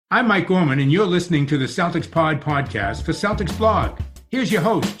I'm Mike Gorman, and you're listening to the CelticsPod podcast for Celtics Blog. Here's your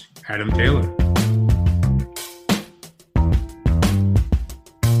host, Adam Taylor.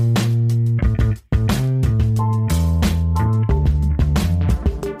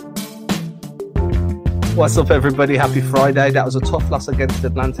 What's up, everybody? Happy Friday. That was a tough loss against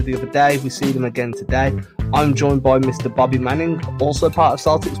Atlanta the other day. We see them again today. I'm joined by Mr. Bobby Manning, also part of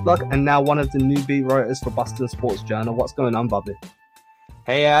Celtics Blog, and now one of the new beat writers for Boston Sports Journal. What's going on, Bobby?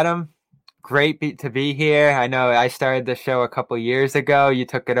 Hey, Adam. Great to be here. I know I started the show a couple years ago. You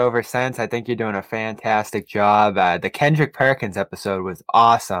took it over since. I think you're doing a fantastic job. The Kendrick Perkins episode was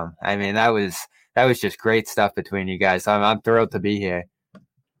awesome. I mean, that was just great stuff between you guys. I'm thrilled to be here.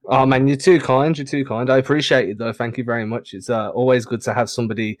 Oh, man, you're too kind. You're too kind. I appreciate it, though. Thank you very much. It's always good to have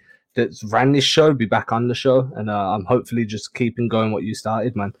somebody that's ran this show be back on the show, and I'm hopefully just keeping going what you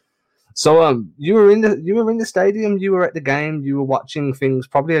started, man. So you were in the stadium, you were at the game, you were watching things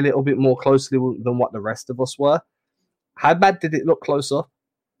probably a little bit more closely than what the rest of us were. How bad did it look close up?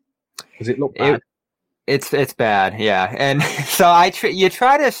 Does it look bad? It's bad, yeah. And so you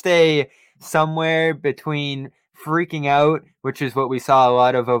try to stay somewhere between freaking out, which is what we saw a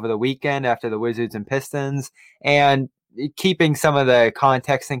lot of over the weekend after the Wizards and Pistons, and keeping some of the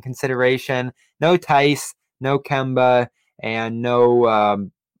context in consideration. No Tice, no Kemba, and no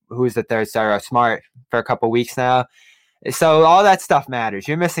who's the third starter? Smart for a couple weeks now. So all that stuff matters.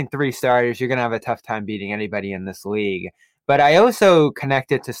 You're missing 3 starters. You're going to have a tough time beating anybody in this league. But I also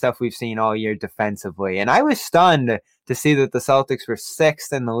connected to stuff we've seen all year defensively. And I was stunned to see that the Celtics were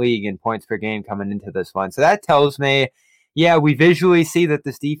 6th in the league in points per game coming into this one. So that tells me, yeah, we visually see that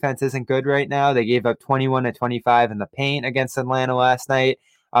this defense isn't good right now. They gave up 21 to 25 in the paint against Atlanta last night.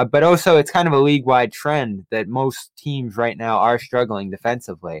 But also, it's kind of a league-wide trend that most teams right now are struggling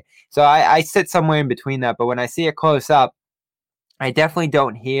defensively. So I sit somewhere in between that. But when I see it close up, I definitely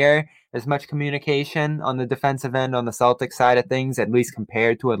don't hear as much communication on the defensive end on the Celtics side of things, at least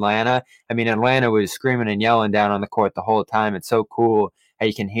compared to Atlanta. I mean, Atlanta was screaming and yelling down on the court the whole time. It's so cool how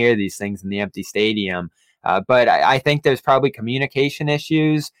you can hear these things in the empty stadium. But I think there's probably communication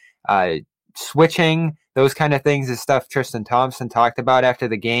issues, switching, those kind of things is stuff Tristan Thompson talked about after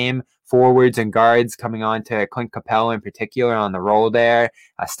the game. Forwards and guards coming on to Clint Capella in particular on the roll there,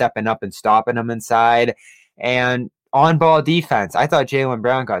 stepping up and stopping them inside. And on-ball defense, I thought Jaylen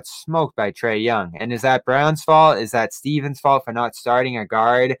Brown got smoked by Trae Young. And is that Brown's fault? Is that Stevens' fault for not starting a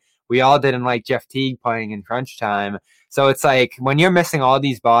guard? We all didn't like Jeff Teague playing in crunch time. So it's like when you're missing all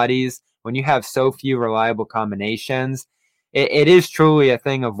these bodies, when you have so few reliable combinations, it is truly a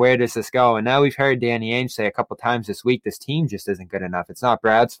thing of where does this go? And now we've heard Danny Ainge say a couple times this week, this team just isn't good enough. It's not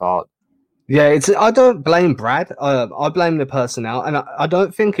Brad's fault. Yeah, I don't blame Brad. I blame the personnel. And I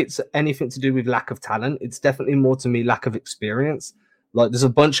don't think it's anything to do with lack of talent. It's definitely more to me lack of experience. Like, there's a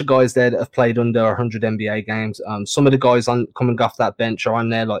bunch of guys there that have played under 100 NBA games. Some of the guys coming off that bench are on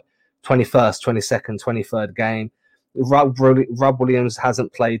their like 21st, 22nd, 23rd game. Rob Williams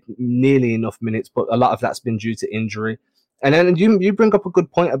hasn't played nearly enough minutes, but a lot of that's been due to injury. And then you bring up a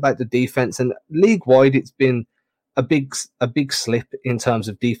good point about the defense, and league-wide it's been a big slip in terms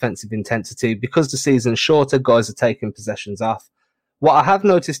of defensive intensity because the season's shorter. Guys are taking possessions off. What I have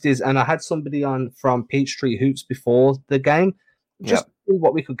noticed is, and I had somebody on from Peachtree Hoops before the game, just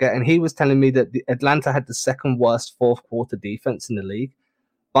what we could get, and he was telling me that Atlanta had the second worst fourth quarter defense in the league.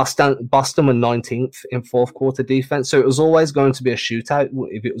 Boston were 19th in fourth quarter defense, so it was always going to be a shootout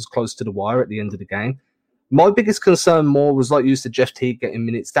if it was close to the wire at the end of the game. My biggest concern more was, like you said, Jeff Teague getting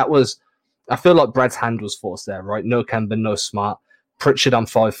minutes. I feel like Brad's hand was forced there, right? No Kemba, no Smart. Pritchard on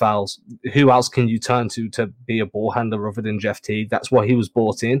 5 fouls. Who else can you turn to be a ball handler other than Jeff Teague? That's why he was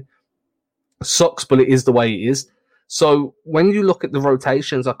brought in. Sucks, but it is the way it is. So when you look at the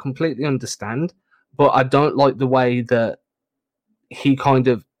rotations, I completely understand, but I don't like the way that he kind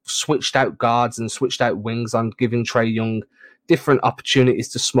of switched out guards and switched out wings on giving Trae Young different opportunities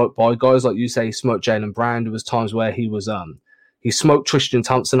to smoke by guys. Like you say, he smoked Jaylen Brown. There was times where he smoked Tristan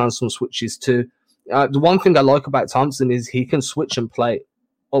Thompson on some switches too. The one thing I like about Thompson is he can switch and play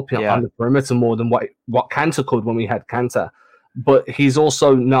up on the perimeter more than what Kanter could when we had Kanter. But he's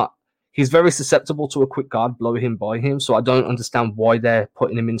also not. He's very susceptible to a quick guard blow him by him. So I don't understand why they're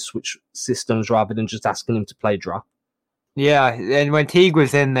putting him in switch systems rather than just asking him to play drop. Yeah, and when Teague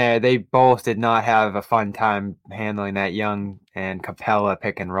was in there, they both did not have a fun time handling that Young and Capella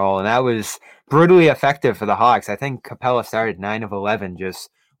pick and roll, and that was brutally effective for the Hawks. I think Capella started 9 of 11 just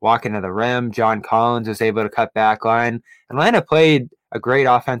walking to the rim. John Collins was able to cut back line. Atlanta played a great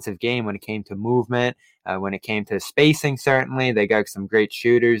offensive game when it came to movement, when it came to spacing, certainly. They got some great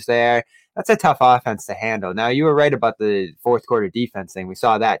shooters there. that's a tough offense to handle. Now, you were right about the fourth quarter defense thing. We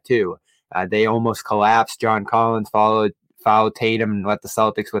saw that too. They almost collapsed. John Collins fouled Tatum and let the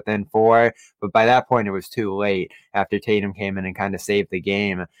Celtics within 4. But by that point, it was too late after Tatum came in and kind of saved the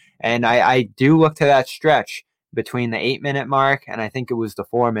game. And I do look to that stretch between the 8-minute mark and I think it was the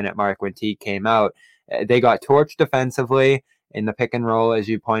 4-minute mark when Teague came out. They got torched defensively in the pick and roll, as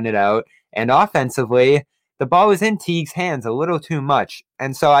you pointed out. And offensively, the ball was in Teague's hands a little too much.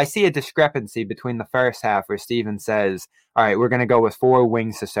 And so I see a discrepancy between the first half where Stevens says, all right, we're going to go with 4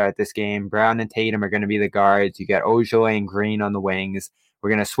 wings to start this game. Brown and Tatum are going to be the guards. You got Ojale and Green on the wings. We're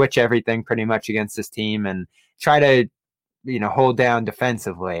going to switch everything pretty much against this team and try to, hold down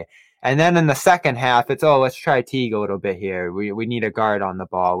defensively. And then in the second half, it's, let's try Teague a little bit here. We need a guard on the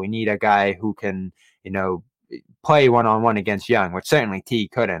ball. We need a guy who can, play one-on-one against Young, which certainly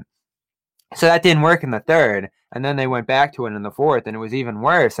Teague couldn't. So that didn't work in the third. And then they went back to it in the fourth, and it was even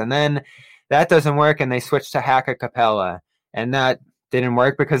worse. And then that doesn't work, and they switched to Hack Capella. And that didn't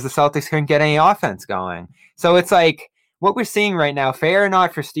work because the Celtics couldn't get any offense going. So it's like what we're seeing right now, fair or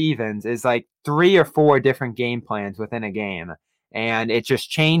not for Stevens, is like 3 or 4 different game plans within a game. And it just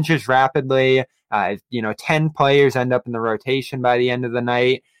changes rapidly. 10 players end up in the rotation by the end of the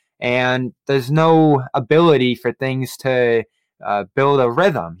night. And there's no ability for things to build a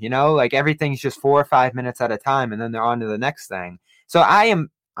rhythm, like everything's just 4 or 5 minutes at a time, and then they're on to the next thing. So I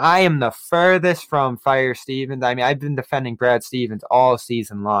am the furthest from fire Stevens. I mean, I've been defending Brad Stevens all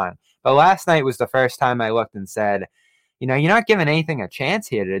season long, but last night was the first time I looked and said, you're not giving anything a chance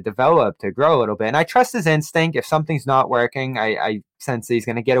here to develop, to grow a little bit. And I trust his instinct. If something's not working, I sense that he's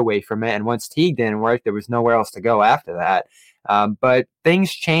going to get away from it. And once Teague didn't work, there was nowhere else to go after that. But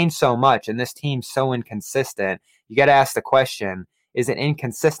things change so much, and this team's so inconsistent. You got to ask the question, is it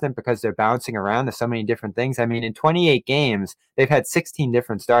inconsistent because they're bouncing around to so many different things? I mean, in 28 games, they've had 16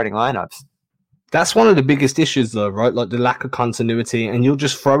 different starting lineups. That's one of the biggest issues, though, right? Like the lack of continuity, and you're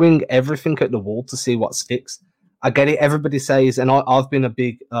just throwing everything at the wall to see what sticks. I get it. Everybody says, and I've been a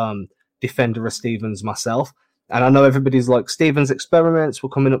big defender of Stevens myself, and I know everybody's like, Stevens experiments. We're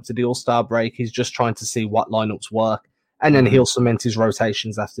coming up to the All-Star break. He's just trying to see what lineups work, and then he'll cement his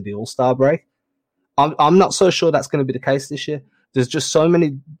rotations after the All-Star break. I'm not so sure that's going to be the case this year. There's just so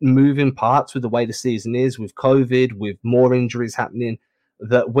many moving parts with the way the season is, with COVID, with more injuries happening,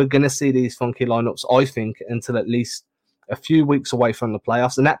 that we're going to see these funky lineups, I think, until at least a few weeks away from the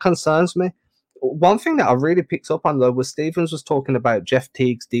playoffs. And that concerns me. One thing that I really picked up on, though, was Stevens was talking about Jeff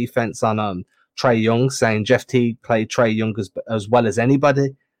Teague's defense on Trae Young, saying Jeff Teague played Trae Young as well as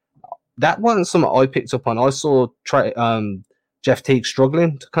anybody. That wasn't something I picked up on. I saw Jeff Teague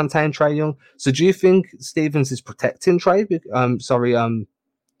struggling to contain Trae Young. So do you think Stevens is protecting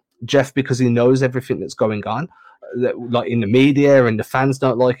Jeff because he knows everything that's going on, like in the media and the fans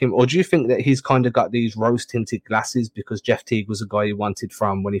don't like him? Or do you think that he's kind of got these rose-tinted glasses because Jeff Teague was a guy he wanted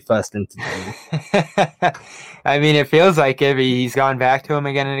from when he first entered the league? I mean, it feels like if he's gone back to him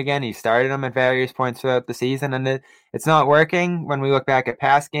again and again. He started him at various points throughout the season, and it's not working when we look back at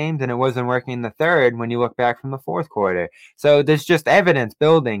past games, and it wasn't working in the third when you look back from the fourth quarter. So there's just evidence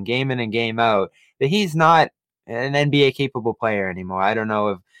building game in and game out that he's not an NBA-capable player anymore. I don't know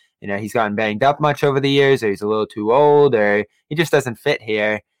if he's gotten banged up much over the years, or he's a little too old, or he just doesn't fit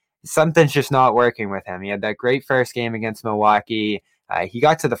here. Something's just not working with him. He had that great first game against Milwaukee. He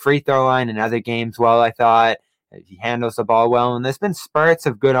got to the free throw line in other games well, I thought. He handles the ball well, and there's been spurts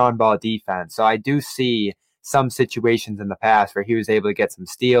of good on-ball defense. So I do see some situations in the past where he was able to get some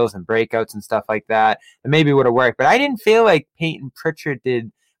steals and breakouts and stuff like that maybe would have worked. But I didn't feel like Peyton Pritchard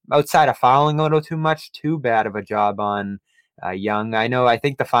did, outside of fouling a little too bad of a job on Young. I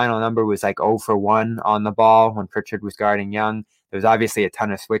think the final number was like 0 for 1 on the ball when Pritchard was guarding Young. There was obviously a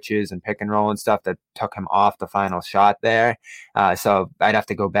ton of switches and pick and roll and stuff that took him off the final shot there. So I'd have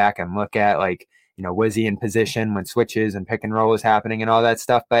to go back and look at was he in position when switches and pick and roll was happening and all that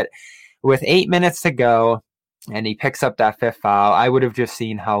stuff. But with 8 minutes to go and he picks up that 5th foul, I would have just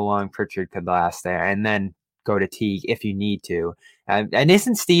seen how long Pritchard could last there and then go to Teague if you need to. And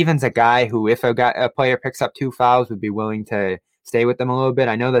isn't Stevens a guy who, if a player picks up 2 fouls, would be willing to stay with them a little bit?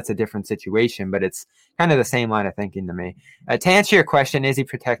 I know that's a different situation, but it's kind of the same line of thinking to me. To answer your question, is he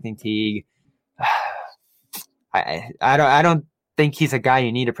protecting Teague? I don't think he's a guy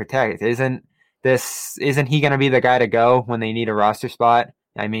you need to protect. Isn't he going to be the guy to go when they need a roster spot?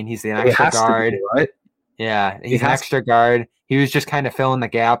 I mean, he's an extra guard, right? Yeah, he's an extra guard. He was just kind of filling the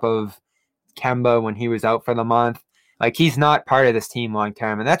gap of Kemba when he was out for the month. Like, he's not part of this team long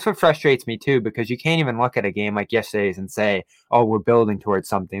term, and that's what frustrates me too, because you can't even look at a game like yesterday's and say, "Oh, we're building towards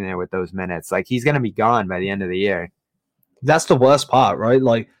something there with those minutes." Like, he's going to be gone by the end of the year. That's the worst part, right?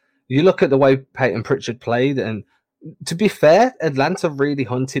 Like, you look at the way Peyton Pritchard played, and to be fair, Atlanta really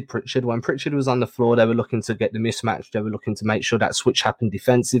hunted Pritchard. When Pritchard was on the floor, they were looking to get the mismatch. They were looking to make sure that switch happened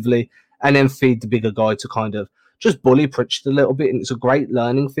defensively and then feed the bigger guy to kind of just bully Pritchard a little bit. And it's a great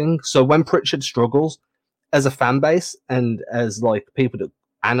learning thing. So when Pritchard struggles as a fan base and as like people that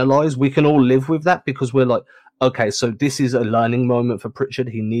analyze, we can all live with that because we're like, okay, so this is a learning moment for Pritchard.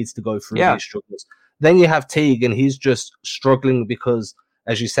 He needs to go through these struggles. Then you have Teague, and he's just struggling because,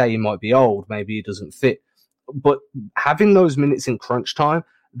 as you say, he might be old. Maybe he doesn't fit. But having those minutes in crunch time,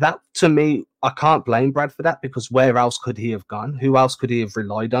 that to me, I can't blame Brad for that because where else could he have gone? Who else could he have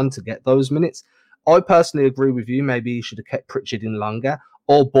relied on to get those minutes? I personally agree with you. Maybe he should have kept Pritchard in longer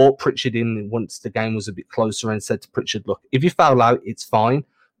or brought Pritchard in once the game was a bit closer and said to Pritchard, look, if you foul out, it's fine,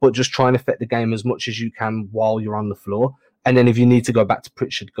 but just try and affect the game as much as you can while you're on the floor. And then if you need to go back to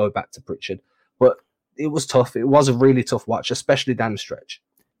Pritchard, go back to Pritchard. But it was tough. It was a really tough watch, especially down the stretch.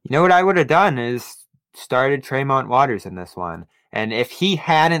 You know what I would have done is started Tremont Waters in this one. And if he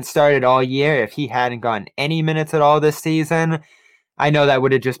hadn't started all year, if he hadn't gotten any minutes at all this season, I know that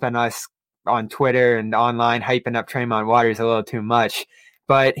would have just been us on Twitter and online hyping up Tremont Waters a little too much.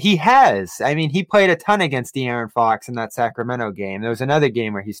 But he has. I mean, he played a ton against De'Aaron Fox in that Sacramento game. There was another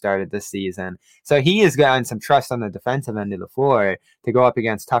game where he started this season. So he has gotten some trust on the defensive end of the floor to go up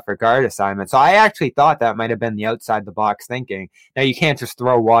against tougher guard assignments. So I actually thought that might have been the outside the box thinking. Now, you can't just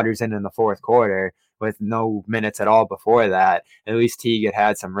throw Waters in the fourth quarter with no minutes at all before that. At least Teague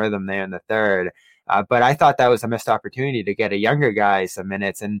had some rhythm there in the third. But I thought that was a missed opportunity to get a younger guy some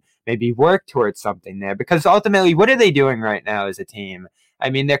minutes and maybe work towards something there. Because ultimately, what are they doing right now as a team? I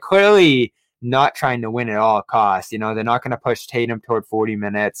mean, they're clearly not trying to win at all costs. You know, they're not going to push Tatum toward 40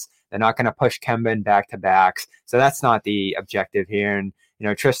 minutes. They're not going to push Kemba in back-to-backs. So that's not the objective here. And, you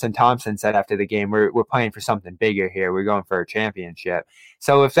know, Tristan Thompson said after the game, we're playing for something bigger here. We're going for a championship.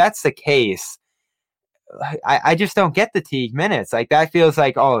 So if that's the case, I just don't get the Teague minutes. Like, that feels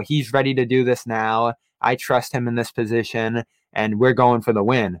like, oh, he's ready to do this now. I trust him in this position, and we're going for the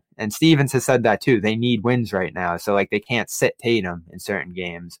win. And Stevens has said that too. They need wins right now. So, like, they can't sit Tatum in certain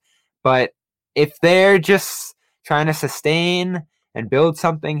games. But if they're just trying to sustain and build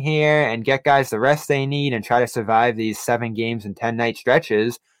something here and get guys the rest they need and try to survive these 7 games and 10-night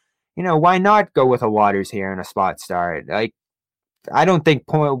stretches, you know, why not go with a Waters here and a spot start? Like, I don't think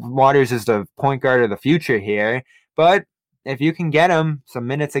Waters is the point guard of the future here, but if you can get him some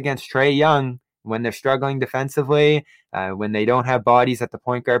minutes against Trae Young when they're struggling defensively, when they don't have bodies at the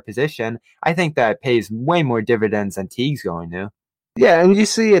point guard position, I think that pays way more dividends than Teague's going to. Yeah, and you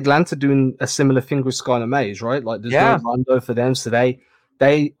see Atlanta doing a similar thing with Skylar Mays, right? Like, there's no Rondo for them, so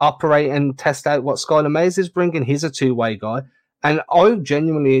they operate and test out what Skylar Mays is bringing. He's a two-way guy, and I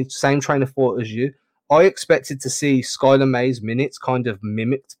genuinely, same train of thought as you, I expected to see Skylar Mays' minutes kind of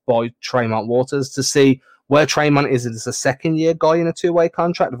mimicked by Tremont Waters to see where Tremont is as a second-year guy in a two-way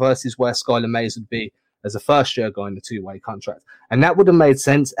contract versus where Skylar Mays would be as a first-year guy in a two-way contract. And that would have made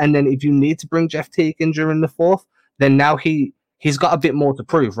sense. And then if you need to bring Jeff Teague in during the fourth, then now he's got a bit more to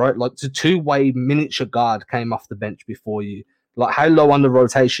prove, right? Like, the two-way miniature guard came off the bench before you. Like, how low on the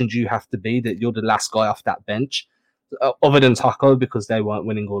rotation do you have to be that you're the last guy off that bench, other than Taco, because they weren't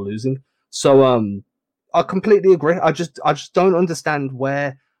winning or losing? So, I completely agree. I just don't understand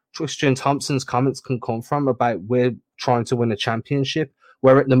where Tristan Thompson's comments can come from about we're trying to win a championship,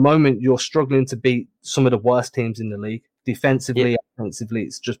 where at the moment you're struggling to beat some of the worst teams in the league. Defensively, offensively,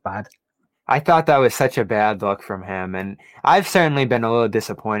 it's just bad. I thought that was such a bad look from him, and I've certainly been a little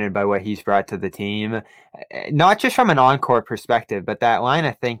disappointed by what he's brought to the team, not just from an on-court perspective, but that line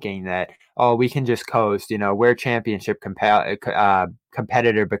of thinking that, oh, we can just coast, you know, we're championship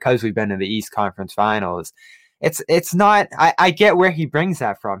competitor because we've been in the East Conference Finals. It's not, I get where he brings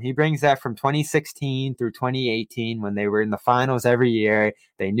that from. He brings that from 2016 through 2018 when they were in the finals every year.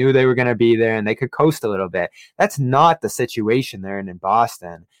 They knew they were going to be there and they could coast a little bit. That's not the situation they're in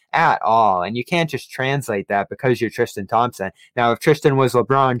Boston at all. And you can't just translate that because you're Tristan Thompson. Now, if Tristan was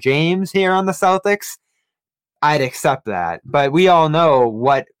LeBron James here on the Celtics, I'd accept that. But we all know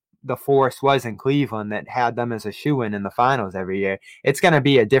what the force was in Cleveland that had them as a shoo-in in the finals every year. It's going to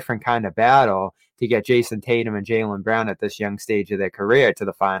be a different kind of battle to get Jason Tatum and Jaylen Brown at this young stage of their career to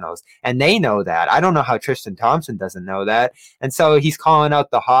the finals. And they know that. I don't know how Tristan Thompson doesn't know that. And so he's calling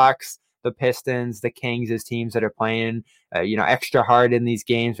out the Hawks, the Pistons, the Kings as teams that are playing, extra hard in these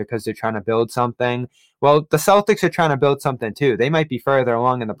games because they're trying to build something. Well, the Celtics are trying to build something too. They might be further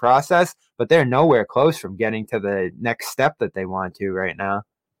along in the process, but they're nowhere close from getting to the next step that they want to right now.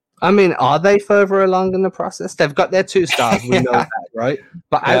 I mean, are they further along in the process? They've got their 2 stars. We know that. right?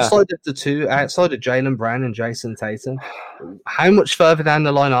 But Yeah. outside of the two, outside of Jaylen Brown and Jason Tatum, how much further down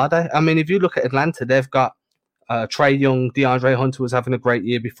the line are they? I mean, if you look at Atlanta, they've got Trae Young, DeAndre Hunter was having a great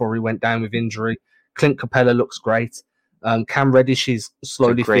year before he went down with injury. Clint Capella looks great. Cam Reddish is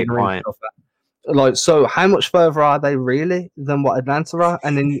slowly figuring stuff out. Like, so how much further are they really than what Atlanta are?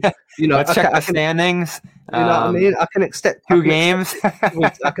 And then, let's check the standings. You know what I mean? I can accept 2 games.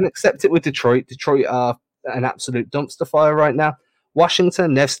 I can accept it with Detroit. Detroit are an absolute dumpster fire right now.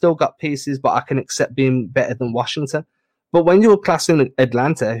 Washington, they've still got pieces, but I can accept being better than Washington. But when you're classing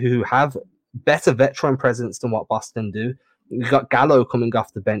Atlanta, who have better veteran presence than what Boston do, you've got Gallo coming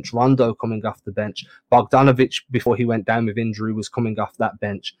off the bench, Rondo coming off the bench, Bogdanovich, before he went down with injury, was coming off that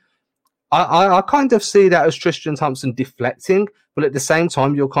bench. I kind of see that as Tristan Thompson deflecting, but at the same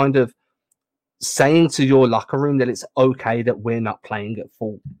time, you're kind of saying to your locker room that it's okay that we're not playing at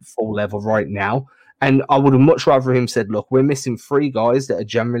full level right now. And I would have much rather him said, look, we're missing 3 guys that are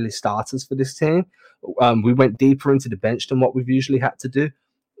generally starters for this team. We went deeper into the bench than what we've usually had to do.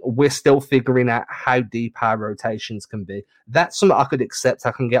 We're still figuring out how deep our rotations can be. That's something I could accept.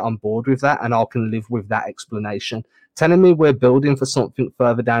 I can get on board with that, and I can live with that explanation. Telling me we're building for something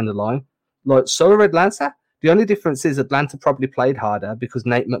further down the line, like, so are Atlanta. The only difference is Atlanta probably played harder because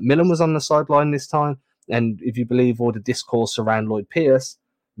Nate McMillan was on the sideline this time. And if you believe all the discourse around Lloyd Pierce,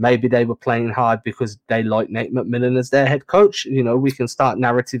 maybe they were playing hard because they like Nate McMillan as their head coach. We can start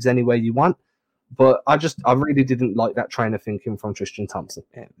narratives any way you want. But I really didn't like that train of thinking from Tristan Thompson.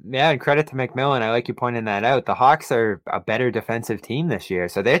 Yeah, and credit to McMillan. I like you pointing that out. The Hawks are a better defensive team this year,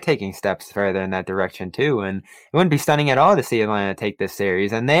 so they're taking steps further in that direction too. And it wouldn't be stunning at all to see Atlanta take this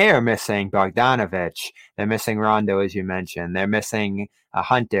series. And they are missing Bogdanovich. They're missing Rondo, as you mentioned. They're missing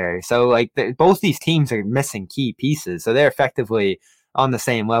Hunter. So, like, both these teams are missing key pieces. So they're effectively on the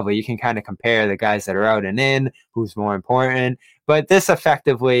same level. You can kind of compare the guys that are out and in, who's more important. But this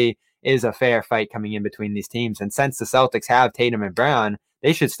effectively is a fair fight coming in between these teams. And since the Celtics have Tatum and Brown,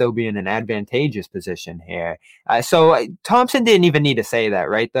 they should still be in an advantageous position here. So Thompson didn't even need to say that,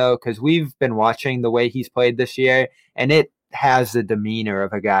 right, though? Because we've been watching the way he's played this year, and it has the demeanor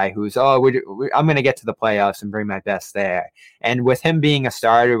of a guy who's, I'm going to get to the playoffs and bring my best there. And with him being a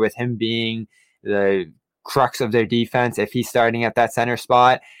starter, with him being the crux of their defense, if he's starting at that center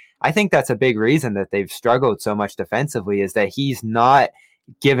spot, I think that's a big reason that they've struggled so much defensively, is that he's not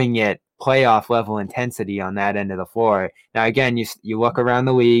giving it playoff level intensity on that end of the floor. Now, again, you look around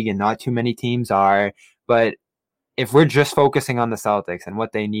the league and not too many teams are, but if we're just focusing on the Celtics and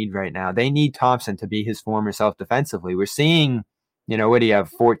what they need right now, they need Thompson to be his former self defensively. We're seeing, what do you have,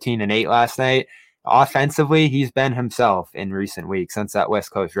 14 and 8 last night? Offensively, he's been himself in recent weeks since that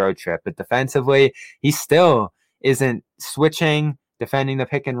West Coast road trip, but defensively, he still isn't switching, defending the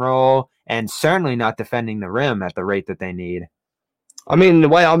pick and roll, and certainly not defending the rim at the rate that they need. I mean, the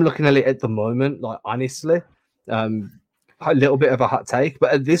way I'm looking at it at the moment, like, honestly, a little bit of a hot take,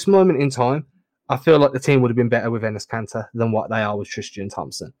 but at this moment in time, I feel like the team would have been better with Enes Kanter than what they are with Tristan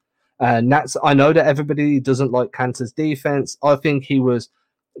Thompson. And I know that everybody doesn't like Kanter's defense. I think he was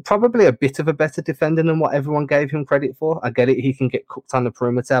probably a bit of a better defender than what everyone gave him credit for. I get it, he can get cooked on the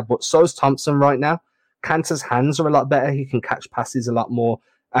perimeter, but so's Thompson right now. Kanter's hands are a lot better. He can catch passes a lot more.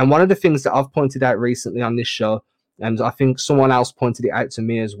 And one of the things that I've pointed out recently on this show, and I think someone else pointed it out to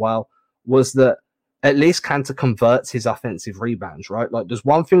me as well, was that at least Kanter converts his offensive rebounds, right? Like, there's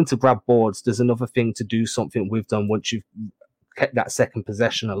one thing to grab boards. There's another thing to do something with them once you've kept that second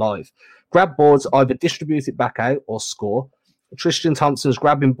possession alive. Grab boards, either distribute it back out or score. Tristan Thompson's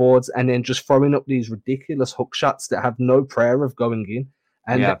grabbing boards and then just throwing up these ridiculous hook shots that have no prayer of going in.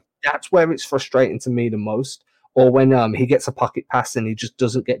 And that's where it's frustrating to me the most. Or when he gets a pocket pass and he just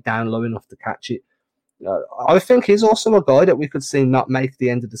doesn't get down low enough to catch it. I think he's also a guy that we could see not make the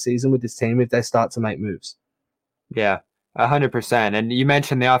end of the season with this team if they start to make moves. Yeah, 100%. And you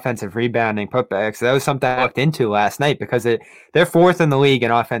mentioned the offensive rebounding putbacks. That was something I looked into last night because they're fourth in the league in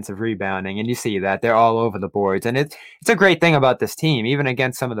offensive rebounding, and you see that they're all over the boards. And it's a great thing about this team, even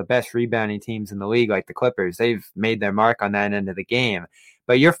against some of the best rebounding teams in the league, like the Clippers. They've made their mark on that end of the game.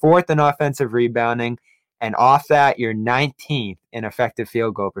 But you're fourth in offensive rebounding. And off that, you're 19th in effective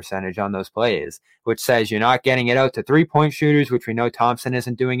field goal percentage on those plays, which says you're not getting it out to three-point shooters, which we know Thompson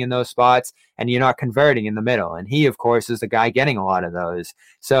isn't doing in those spots, and you're not converting in the middle. And he, of course, is the guy getting a lot of those.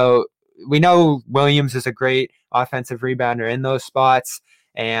 So we know Williams is a great offensive rebounder in those spots,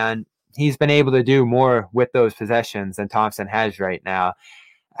 and he's been able to do more with those possessions than Thompson has right now.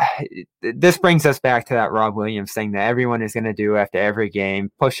 This brings us back to that Rob Williams thing that everyone is going to do after every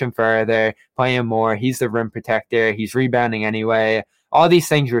game, push him further, play him more. He's the rim protector. He's rebounding anyway. All these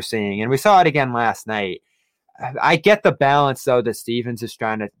things we're seeing, and we saw it again last night. I get the balance though that Stevens is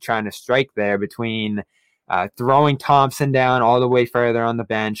trying to strike there between throwing Thompson down all the way further on the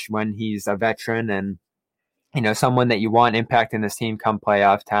bench when he's a veteran and someone that you want impacting this team come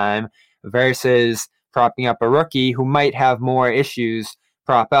playoff time, versus propping up a rookie who might have more issues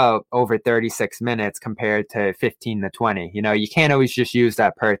prop out over 36 minutes compared to 15 to 20. You can't always just use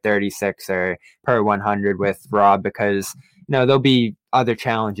that per 36 or per 100 with Rob, because there'll be other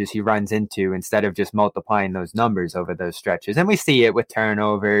challenges he runs into instead of just multiplying those numbers over those stretches. And we see it with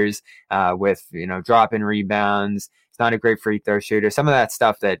turnovers, with dropping rebounds. It's not a great free throw shooter. Some of that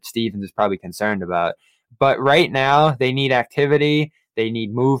stuff that Stevens is probably concerned about. But right now, they need activity, they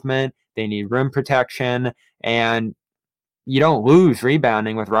need movement, they need rim protection, and you don't lose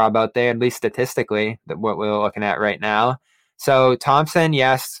rebounding with Rob out there, at least statistically, what we're looking at right now. So Thompson,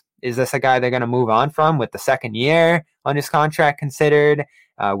 yes, is this a guy they're going to move on from with the second year on his contract considered,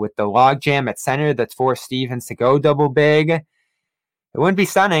 with the logjam at center that's forced Stevens to go double big? It wouldn't be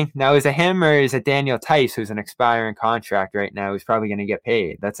stunning. Now, is it him or is it Daniel Tice, who's an expiring contract right now, who's probably going to get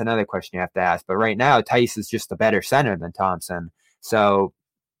paid? That's another question you have to ask. But right now, Tice is just a better center than Thompson. So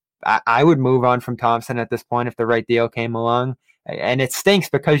I would move on from Thompson at this point if the right deal came along. And it stinks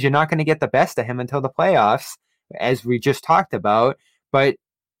because you're not going to get the best of him until the playoffs, as we just talked about. But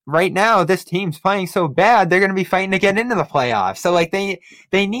right now, this team's playing so bad, they're going to be fighting to get into the playoffs. So,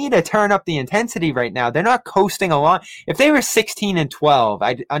 they need to turn up the intensity right now. They're not coasting along. If they were 16-12,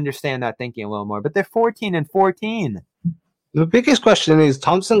 I'd understand that thinking a little more. But they're 14-14. The biggest question is,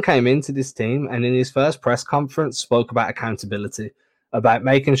 Thompson came into this team and in his first press conference spoke about accountability, about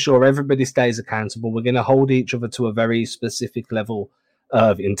making sure everybody stays accountable. We're going to hold each other to a very specific level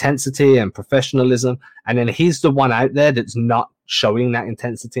of intensity and professionalism. And then he's the one out there that's not showing that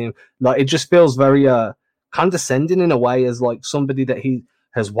intensity. It just feels very condescending in a way, as somebody that he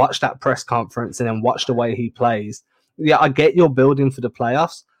has watched that press conference and then watched the way he plays. Yeah, I get you're building for the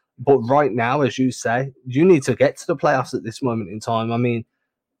playoffs, but right now, as you say, you need to get to the playoffs at this moment in time. I mean,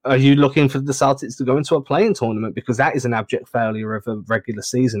 are you looking for the Celtics to go into a playing tournament? Because that is an abject failure of a regular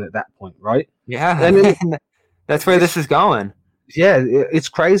season at that point, right? Yeah, and that's where this is going. Yeah, it's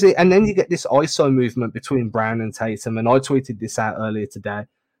crazy. And then you get this ISO movement between Brown and Tatum. And I tweeted this out earlier today,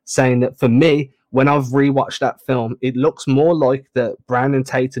 saying that for me, when I've rewatched that film, it looks more like that Brown and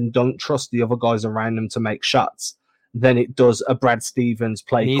Tatum don't trust the other guys around them to make shots than it does a Brad Stevens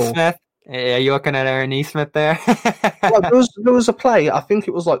play call. Nesmith? Are you looking at Aaron Nesmith there? Well, there was a play, I think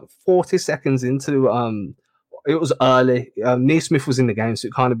it was 40 seconds into, it was early. Nesmith was in the game, so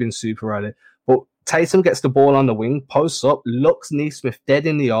it kind of been super early. But Tatum gets the ball on the wing, posts up, looks Nesmith dead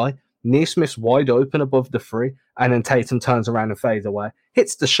in the eye. Nesmith's wide open above the three, and then Tatum turns around and fades away.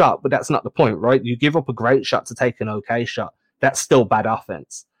 Hits the shot, but that's not the point, right? You give up a great shot to take an okay shot. That's still bad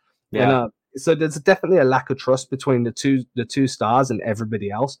offense. Yeah. And, so there's definitely a lack of trust between the two stars and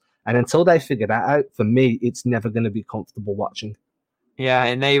everybody else. And until they figure that out, for me, it's never going to be comfortable watching. Yeah,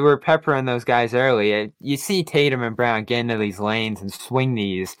 and they were peppering those guys early. You see Tatum and Brown get into these lanes and swing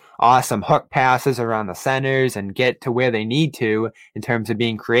these awesome hook passes around the centers and get to where they need to in terms of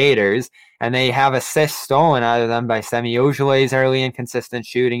being creators. And they have assists stolen out of them by Semi Ojeley's early inconsistent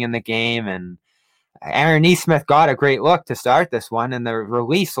shooting in the game. And Aaron Nesmith got a great look to start this one, and the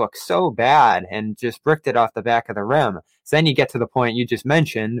release looked so bad and just bricked it off the back of the rim. So then you get to the point you just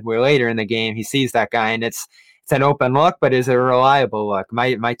mentioned, where later in the game he sees that guy, and it's an open look, but is it a reliable look?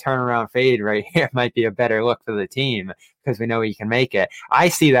 My turnaround fade right here might be a better look for the team because we know he can make it. I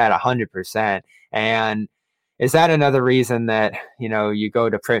see that 100%. And is that another reason that, you go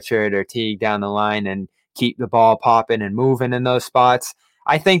to Pritchard or Teague down the line and keep the ball popping and moving in those spots?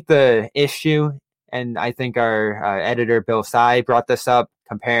 I think the issue, and I think our editor Bill Sy brought this up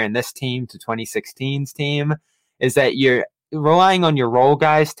comparing this team to 2016's team, is that you're relying on your role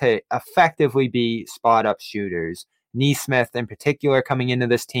guys to effectively be spot-up shooters. Nesmith, in particular, coming into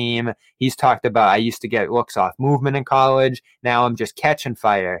this team, he's talked about, I used to get looks off movement in college. Now I'm just catch and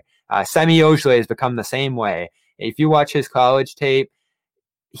fire. Semi Ojeley has become the same way. If you watch his college tape,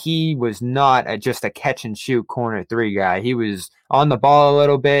 he was not just a catch-and-shoot corner three guy. He was on the ball a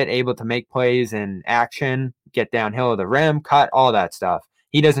little bit, able to make plays in action, get downhill of the rim, cut, all that stuff.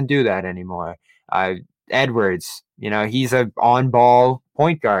 He doesn't do that anymore. Edwards, he's a on-ball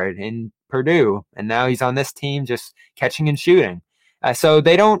point guard in Purdue, and now he's on this team just catching and shooting. So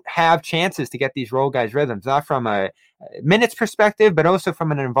they don't have chances to get these role guys rhythms, not from a minutes perspective, but also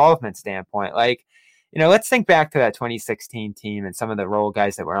from an involvement standpoint. Let's think back to that 2016 team and some of the role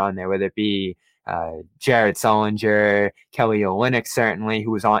guys that were on there, whether it be Jared Sullinger, Kelly Olynyk, certainly,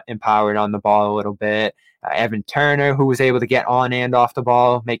 who was empowered on the ball a little bit, Evan Turner, who was able to get on and off the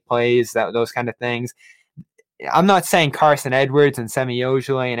ball, make plays, those kind of things. I'm not saying Carson Edwards and Semi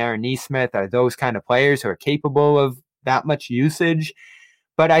Ojeleye and Aaron Nesmith are those kind of players who are capable of that much usage,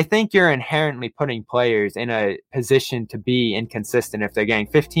 but I think you're inherently putting players in a position to be inconsistent if they're getting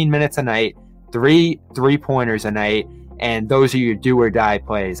 15 minutes a night, 3-pointers a night, and those are your do or die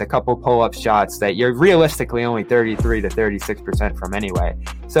plays, a couple pull-up shots that you're realistically only 33 to 36% from anyway.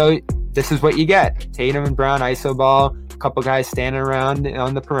 So this is what you get. Tatum and Brown iso ball, a couple guys standing around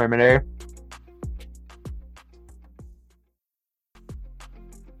on the perimeter.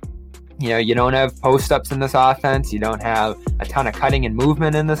 You know, you don't have post-ups in this offense. You don't have a ton of cutting and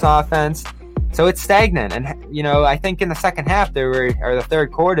movement in this offense. So it's stagnant. And, you know, I think in the second half the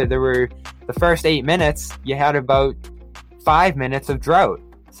third quarter, the first 8 minutes, you had about 5 minutes of drought.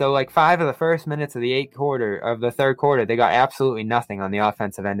 So like 5 of the first minutes of the third quarter, they got absolutely nothing on the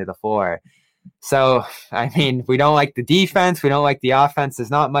offensive end of the floor. So, I mean, we don't like the defense. We don't like the offense. There's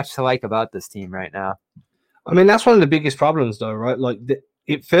not much to like about this team right now. I mean, that's one of the biggest problems though, right? Like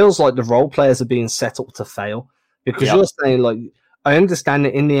it feels like the role players are being set up to fail because you're saying, like, I understand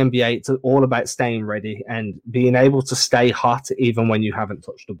that in the NBA, it's all about staying ready and being able to stay hot even when you haven't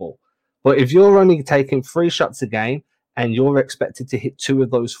touched the ball. But if you're only taking 3 shots a game and you're expected to hit 2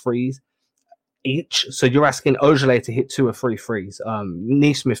 of those threes each, so you're asking Ojeleye to hit 2 or 3 threes,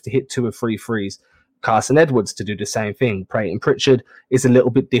 Nesmith to hit 2 or 3 threes, Carson Edwards to do the same thing. Peyton Pritchard is a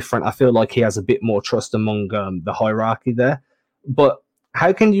little bit different. I feel like he has a bit more trust among the hierarchy there. But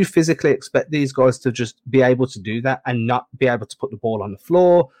how can you physically expect these guys to just be able to do that and not be able to put the ball on the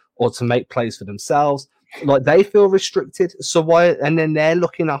floor or to make plays for themselves? Like, they feel restricted. So why? And then they're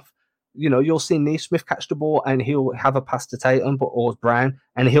looking off. You know, you'll see Nesmith catch the ball and he'll have a pass to Tatum or Brown,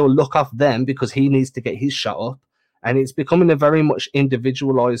 and he'll look off them because he needs to get his shot up. And it's becoming a very much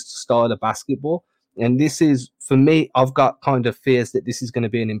individualized style of basketball. And this is, for me, I've got kind of fears that this is going to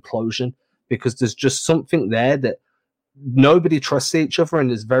be an implosion because there's just something there that nobody trusts each other and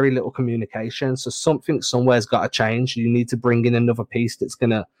there's very little communication. So something somewhere's got to change. You need to bring in another piece that's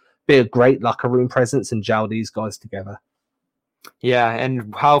going to be a great locker room presence and gel these guys together. Yeah,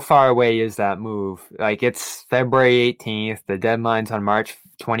 and how far away is that move? Like, it's February 18th. The deadline's on March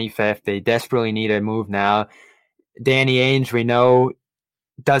 25th. They desperately need a move now. Danny Ainge, we know,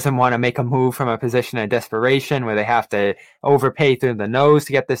 doesn't want to make a move from a position of desperation where they have to overpay through the nose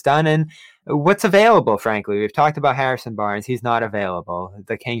to get this done. And what's available, frankly? We've talked about Harrison Barnes. He's not available.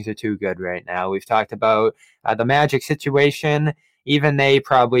 The Kings are too good right now. We've talked about the Magic situation. Even they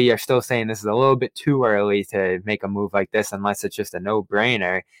probably are still saying this is a little bit too early to make a move like this unless it's just a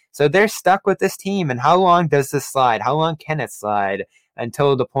no-brainer. So they're stuck with this team. And how long does this slide? How long can it slide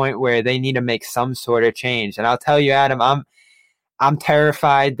until the point where they need to make some sort of change? And I'll tell you, Adam, I'm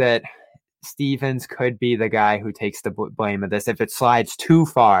terrified that Stevens could be the guy who takes the blame of this if it slides too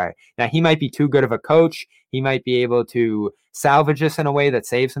far. Now, he might be too good of a coach. He might be able to salvage this in a way that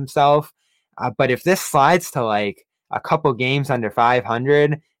saves himself. But if this slides to like a couple games under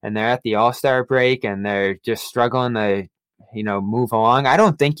 500 and they're at the All-Star break and they're just struggling to, move along, I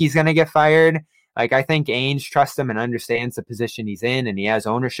don't think he's going to get fired. Like, I think Ainge trusts him and understands the position he's in, and he has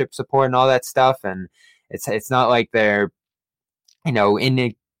ownership support and all that stuff. And it's not like they're,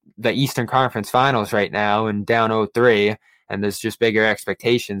 in the Eastern Conference Finals right now and down 0-3, and there's just bigger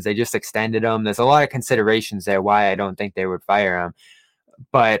expectations. They just extended him. There's a lot of considerations there why I don't think they would fire him.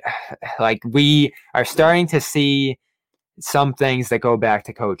 But like, we are starting to see some things that go back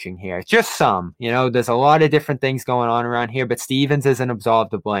to coaching here. Just some, there's a lot of different things going on around here, but Stevens isn't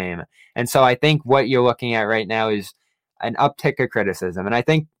absolved of blame. And so I think what you're looking at right now is an uptick of criticism. And I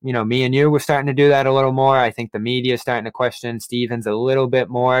think, me and you, we're starting to do that a little more. I think the media is starting to question Stevens a little bit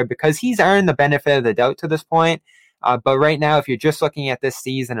more because he's earned the benefit of the doubt to this point. But right now, if you're just looking at this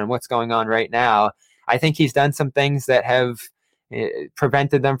season and what's going on right now, I think he's done some things that have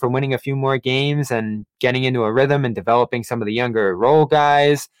prevented them from winning a few more games and getting into a rhythm and developing some of the younger role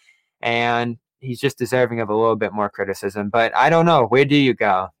guys. And he's just deserving of a little bit more criticism. But I don't know. Where do you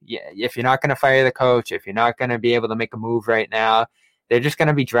go? If you're not going to fire the coach, if you're not going to be able to make a move right now, they're just going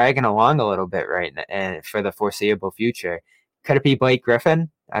to be dragging along a little bit for the foreseeable future. Could it be Blake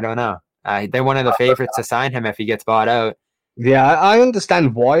Griffin? I don't know. They're one of the favorites to sign him if he gets bought out. Yeah, I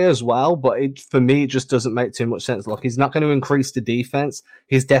understand why as well, but for me, it just doesn't make too much sense. Like, he's not going to increase the defense.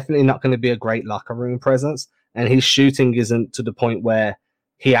 He's definitely not going to be a great locker room presence, and his shooting isn't to the point where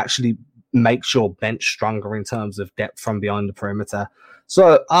he actually makes your bench stronger in terms of depth from behind the perimeter.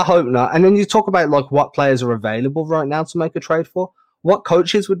 So I hope not. And then you talk about like what players are available right now to make a trade for. What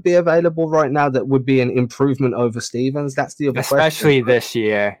coaches would be available right now that would be an improvement over Stevens? That's the other Especially question. This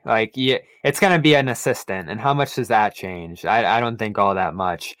year. Like, it's going to be an assistant. And how much does that change? I don't think all that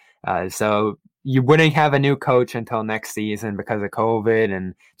much. So you wouldn't have a new coach until next season because of COVID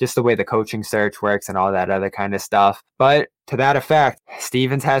and just the way the coaching search works and all that other kind of stuff. But to that effect,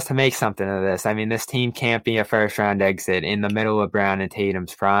 Stevens has to make something of this. I mean, this team can't be a first round exit in the middle of Brown and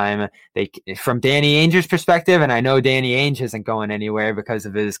Tatum's prime. From Danny Ainge's perspective, and I know Danny Ainge isn't going anywhere because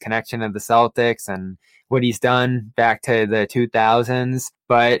of his connection to the Celtics and what he's done back to the 2000s,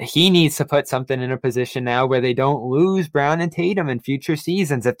 but he needs to put something in a position now where they don't lose Brown and Tatum in future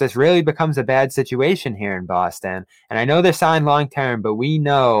seasons if this really becomes a bad situation here in Boston. And I know they're signed long term, but we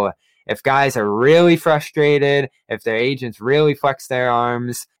know if guys are really frustrated, if their agents really flex their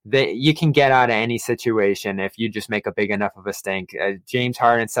arms, you can get out of any situation if you just make a big enough of a stink. James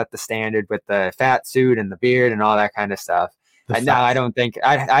Harden set the standard with the fat suit and the beard and all that kind of stuff. No, I don't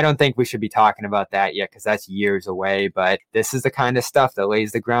think we should be talking about that yet because that's years away. But this is the kind of stuff that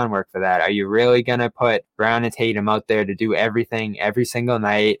lays the groundwork for that. Are you really going to put Brown and Tatum out there to do everything every single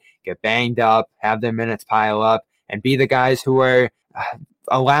night, get banged up, have their minutes pile up, and be the guys who are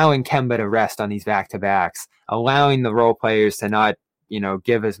allowing Kemba to rest on these back-to-backs, allowing the role players to not,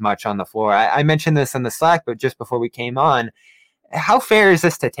 give as much on the floor? I mentioned this in the Slack, but just before we came on, how fair is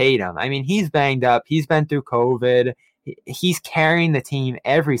this to Tatum? I mean, he's banged up. He's been through COVID. He's carrying the team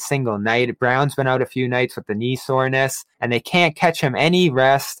every single night. Brown's been out a few nights with the knee soreness, and they can't catch him any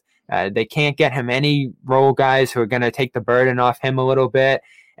rest. They can't get him any role guys who are going to take the burden off him a little bit.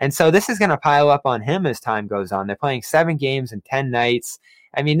 And so this is going to pile up on him as time goes on. They're playing 7 games in 10 nights.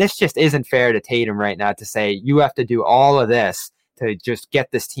 I mean, this just isn't fair to Tatum right now to say you have to do all of this to just get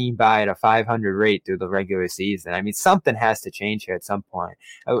this team by at a 500 rate through the regular season. I mean, something has to change here at some point.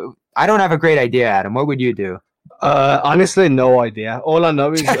 I don't have a great idea, Adam. What would you do? Honestly, no idea. All I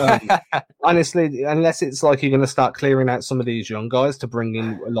know is, honestly, unless it's like you're going to start clearing out some of these young guys to bring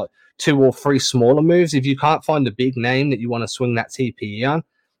in like 2 or 3 smaller moves. If you can't find a big name that you want to swing that TPE on,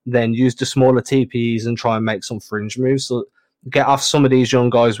 then use the smaller TPEs and try and make some fringe moves. So get off some of these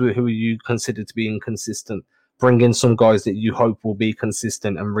young guys who you consider to be inconsistent. Bring in some guys that you hope will be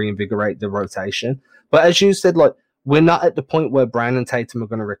consistent and reinvigorate the rotation. But as you said, like, we're not at the point where Brown and Tatum are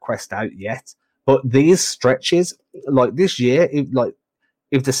going to request out yet. But these stretches, like this year,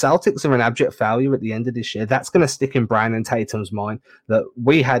 if the Celtics are an abject failure at the end of this year, that's going to stick in Brown and Tatum's mind that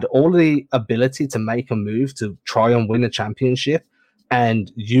we had all the ability to make a move to try and win a championship,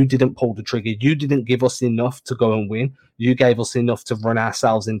 and you didn't pull the trigger. You didn't give us enough to go and win. You gave us enough to run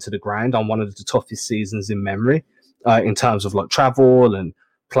ourselves into the ground on one of the toughest seasons in memory, in terms of like travel and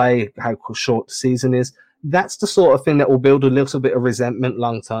play, how short the season is. That's the sort of thing that will build a little bit of resentment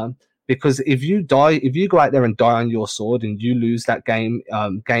long term. Because if you go out there and die on your sword and you lose that game,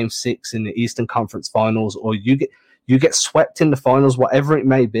 game 6 in the Eastern Conference Finals, or you get swept in the finals, whatever it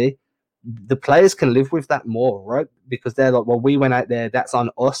may be, the players can live with that more, right? Because they're like, well, we went out there, that's on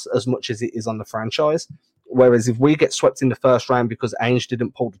us as much as it is on the franchise. Whereas if we get swept in the first round because Ainge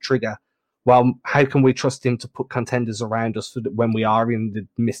didn't pull the trigger, well, how can we trust him to put contenders around us when we are in the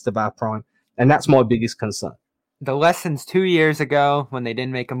midst of our prime? And that's my biggest concern. The lessons 2 years ago when they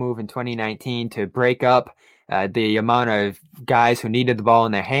didn't make a move in 2019 to break up the amount of guys who needed the ball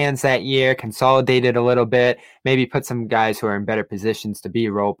in their hands that year, consolidated a little bit, maybe put some guys who are in better positions to be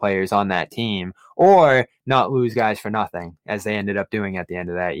role players on that team, or not lose guys for nothing, as they ended up doing at the end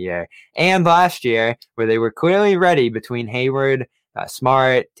of that year. And last year, where they were clearly ready between Hayward,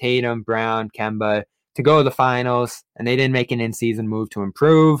 Smart, Tatum, Brown, Kemba to go to the finals, and they didn't make an in-season move to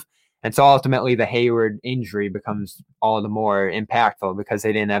improve. And so ultimately the Hayward injury becomes all the more impactful because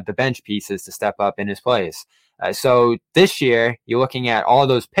they didn't have the bench pieces to step up in his place. So this year, you're looking at all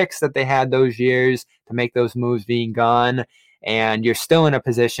those picks that they had those years to make those moves being gone, and you're still in a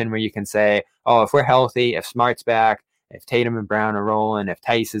position where you can say, oh, if we're healthy, if Smart's back, if Tatum and Brown are rolling, if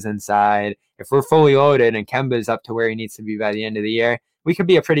Tice is inside, if we're fully loaded and Kemba's up to where he needs to be by the end of the year, we could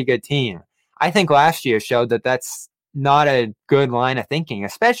be a pretty good team. I think last year showed that that's not a good line of thinking,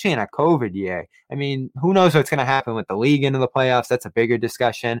 especially in a COVID year. I mean, who knows what's going to happen with the league into the playoffs? That's a bigger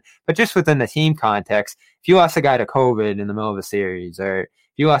discussion. But just within the team context, if you lost a guy to COVID in the middle of a series, or if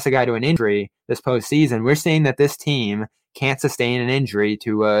you lost a guy to an injury this postseason, we're seeing that this team can't sustain an injury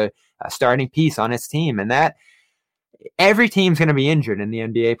to a starting piece on its team. And that every team's going to be injured in the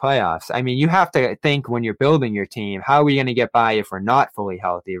NBA playoffs. I mean, you have to think when you're building your team, how are we going to get by if we're not fully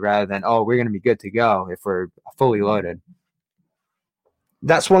healthy, rather than, oh, we're going to be good to go if we're fully loaded.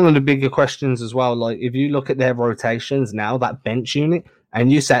 That's one of the bigger questions as well. Like, if you look at their rotations now, that bench unit,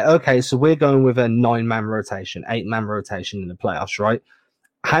 and you say, okay, so we're going with a 9-man rotation, 8-man rotation in the playoffs, right?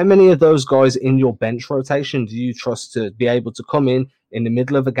 How many of those guys in your bench rotation do you trust to be able to come in the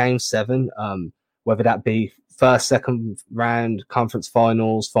middle of a game 7, whether that be first, second round, conference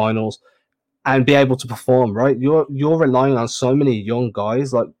finals, and be able to perform, right? You're relying on so many young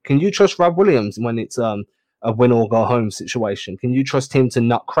guys. Like, can you trust Rob Williams when it's a win or go home situation? Can you trust him to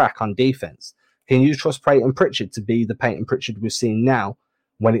not crack on defense? Can you trust Peyton Pritchard to be the Peyton Pritchard we're seeing now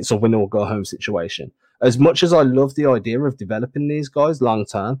when it's a win or go home situation? As much as I love the idea of developing these guys long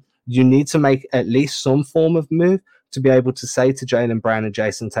term, you need to make at least some form of move to be able to say to Jaylen Brown and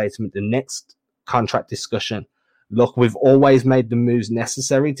Jason Tatum at the next contract discussion, look, we've always made the moves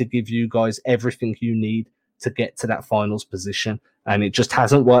necessary to give you guys everything you need to get to that finals position. And it just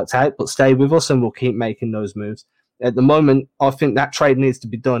hasn't worked out, but stay with us and we'll keep making those moves. At the moment, I think that trade needs to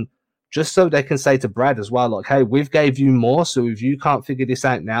be done just so they can say to Brad as well, like, hey, we've gave you more. So if you can't figure this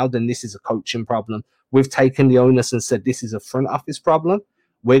out now, then this is a coaching problem. We've taken the onus and said this is a front office problem.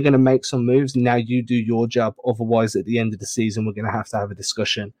 We're going to make some moves. Now you do your job. Otherwise, at the end of the season, we're going to have a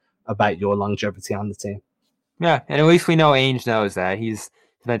discussion about your longevity on the team. Yeah, and at least we know Ainge knows that. He's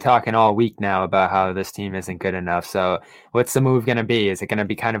been talking all week now about how this team isn't good enough. So what's the move going to be? Is it going to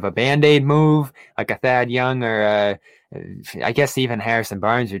be kind of a Band-Aid move, like a Thad Young, or I guess even Harrison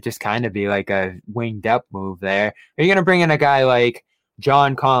Barnes would just kind of be like a winged up move there? Are you going to bring in a guy like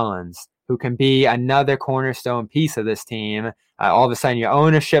John Collins, who can be another cornerstone piece of this team? All of a sudden, your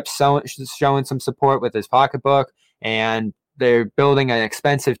ownership's showing some support with his pocketbook, and they're building an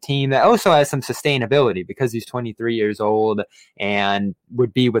expensive team that also has some sustainability because he's 23 years old and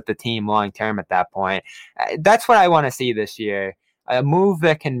would be with the team long term at that point. That's what I want to see this year. A move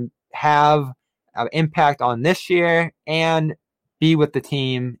that can have an impact on this year and be with the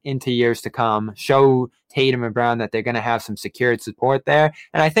team into years to come, show Tatum and Brown that they're going to have some secured support there.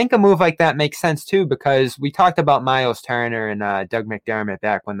 And I think a move like that makes sense too, because we talked about Miles Turner and Doug McDermott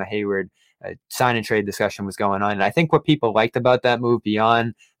back when the Hayward sign and trade discussion was going on. And I think what people liked about that move,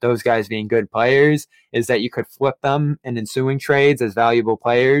 beyond those guys being good players, is that you could flip them in ensuing trades as valuable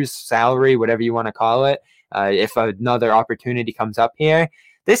players, salary, whatever you want to call it, if another opportunity comes up here.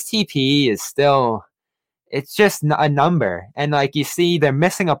 This TPE is still, it's just a number. And like you see, they're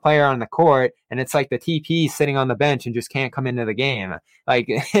missing a player on the court, and it's like the TP sitting on the bench and just can't come into the game. Like,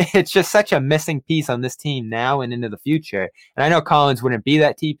 it's just such a missing piece on this team now and into the future. And I know Collins wouldn't be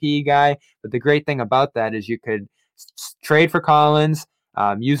that TP guy, but the great thing about that is you could trade for Collins,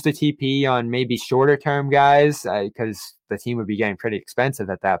 use the TP on maybe shorter term guys, because the team would be getting pretty expensive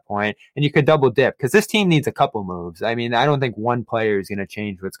at that point, and you could double dip because this team needs a couple moves. I mean, I don't think one player is going to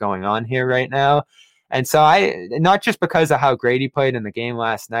change what's going on here right now. And so not just because of how great he played in the game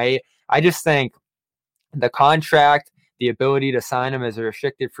last night, I just think the contract, the ability to sign him as a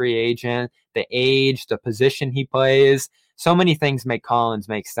restricted free agent, the age, the position he plays, so many things make Collins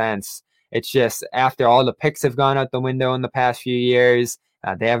make sense. It's just after all the picks have gone out the window in the past few years,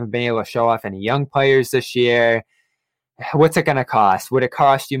 they haven't been able to show off any young players this year. What's it going to cost? Would it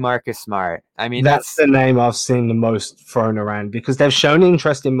cost you Marcus Smart? I mean, that's the name I've seen the most thrown around, because they've shown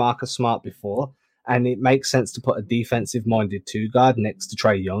interest in Marcus Smart before. And it makes sense to put a defensive-minded two guard next to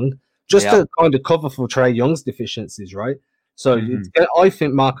Trae Young, just to kind of cover for Trae Young's deficiencies, right? So I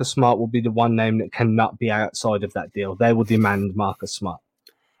think Marcus Smart will be the one name that cannot be outside of that deal. They will demand Marcus Smart.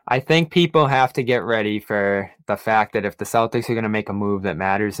 I think people have to get ready for the fact that if the Celtics are going to make a move that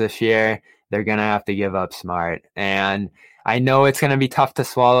matters this year, they're going to have to give up Smart. And I know it's going to be tough to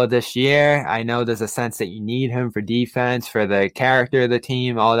swallow this year. I know there's a sense that you need him for defense, for the character of the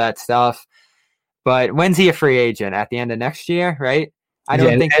team, all that stuff. But when's he a free agent? At the end of next year, right? I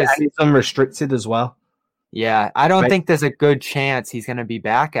don't think he's unrestricted as well. Yeah, I don't think there's a good chance he's going to be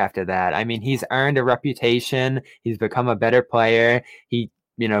back after that. I mean, he's earned a reputation. He's become a better player. He,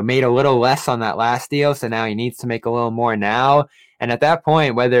 made a little less on that last deal, so now he needs to make a little more now. And at that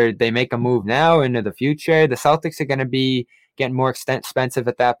point, whether they make a move now or into the future, the Celtics are going to be getting more expensive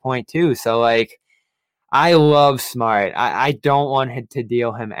at that point too. So, like, I love Smart. I don't want to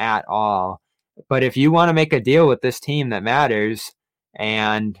deal him at all. But if you want to make a deal with this team that matters,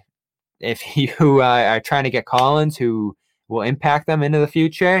 and if you are trying to get Collins, who will impact them into the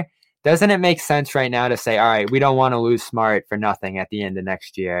future, doesn't it make sense right now to say, all right, we don't want to lose Smart for nothing at the end of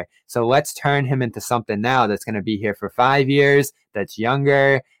next year. So let's turn him into something now that's going to be here for 5 years, that's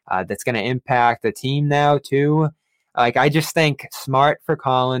younger, that's going to impact the team now too. Like, I just think Smart for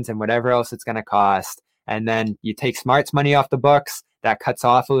Collins and whatever else it's going to cost. And then you take Smart's money off the books. That cuts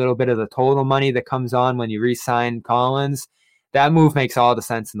off a little bit of the total money that comes on when you re-sign Collins. That move makes all the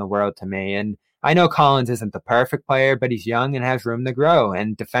sense in the world to me. And I know Collins isn't the perfect player, but he's young and has room to grow.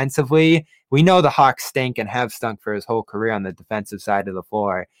 And defensively, we know the Hawks stink and have stunk for his whole career on the defensive side of the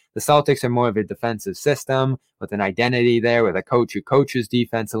floor. The Celtics are more of a defensive system with an identity there, with a coach who coaches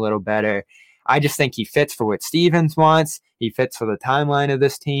defense a little better. I just think he fits for what Stevens wants. He fits for the timeline of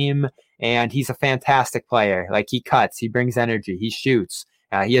this team, and he's a fantastic player. Like, he cuts, he brings energy, he shoots,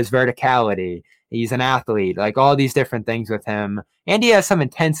 he has verticality, he's an athlete, like all these different things with him. And he has some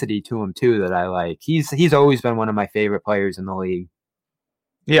intensity to him too that I like. He's always been one of my favorite players in the league.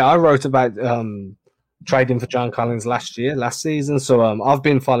 Yeah, I wrote about trading for John Collins last season. So I've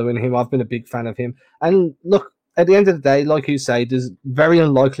been following him. I've been a big fan of him. And look, at the end of the day, like you say, it's very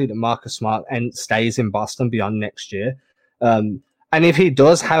unlikely that Marcus Smart stays in Boston beyond next year. And if he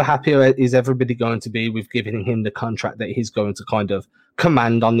does, how happy is everybody going to be with giving him the contract that he's going to kind of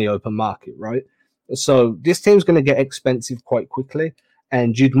command on the open market, right? So this team's going to get expensive quite quickly.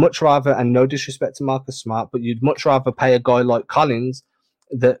 And you'd much rather, and no disrespect to Marcus Smart, but you'd much rather pay a guy like Collins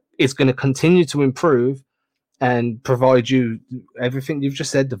that is going to continue to improve and provide you everything you've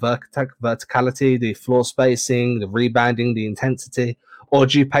just said, the verticality, the floor spacing, the rebounding, the intensity, or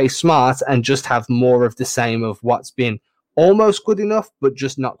do you pay Smart and just have more of the same of what's been almost good enough, but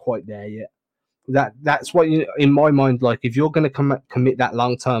just not quite there yet? That's what in my mind, like, if you're going to commit that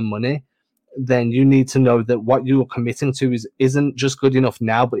long-term money, then you need to know that what you're committing to isn't just good enough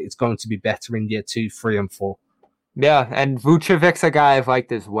now, but it's going to be better in year 2, 3, and 4. Yeah, and Vucevic's a guy I've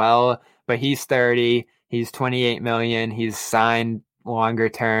liked as well, but he's 30. He's $28 million. He's signed longer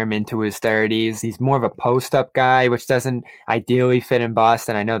term into his 30s. He's more of a post-up guy, which doesn't ideally fit in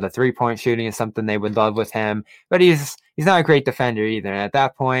Boston. I know the three-point shooting is something they would love with him, but he's not a great defender either. And at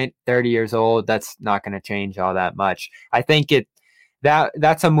that point, 30 years old, that's not going to change all that much. I think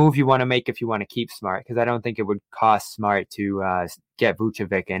that's a move you want to make if you want to keep Smart, because I don't think it would cost Smart to get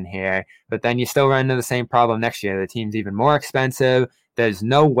Vucevic in here. But then you still run into the same problem next year. The team's even more expensive. There's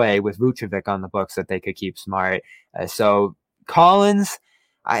no way with Vucevic on the books that they could keep Smart. So Collins,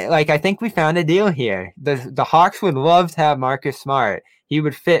 I think we found a deal here. The Hawks would love to have Marcus Smart. He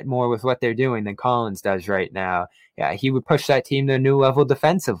would fit more with what they're doing than Collins does right now. Yeah, he would push that team to a new level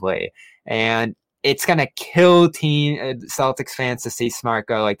defensively. And it's going to kill Celtics fans to see Smart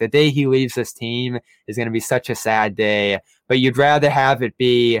go. Like, the day he leaves this team is going to be such a sad day. But you'd rather have it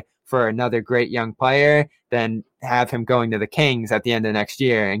be for another great young player than have him going to the Kings at the end of next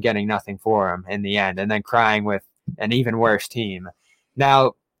year and getting nothing for him in the end, and then crying with an even worse team.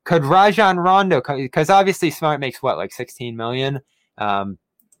 Now, could Rajon Rondo, because obviously Smart makes like $16 million,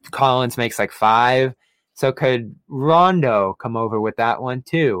 Collins makes like $5 million. So could Rondo come over with that one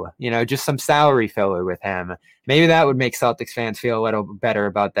too? Just some salary filler with him. Maybe that would make Celtics fans feel a little better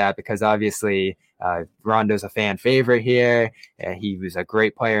about that, because obviously Rondo's a fan favorite here. He was a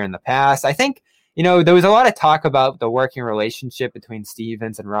great player in the past. I think, there was a lot of talk about the working relationship between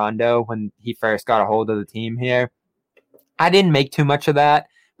Stevens and Rondo when he first got a hold of the team here. I didn't make too much of that,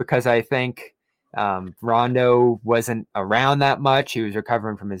 because I think Rondo wasn't around that much. He was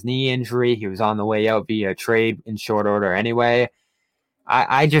recovering from his knee injury. He was on the way out via trade in short order anyway.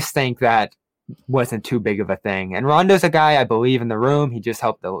 I just think that wasn't too big of a thing. And Rondo's a guy I believe in the room. He just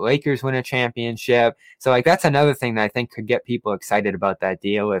helped the Lakers win a championship. So that's another thing that I think could get people excited about that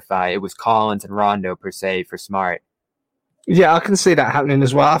deal if it was Collins and Rondo per se for Smart. Yeah, I can see that happening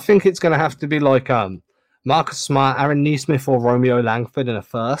as well. I think it's going to have to be like Marcus Smart, Aaron Nesmith, or Romeo Langford in a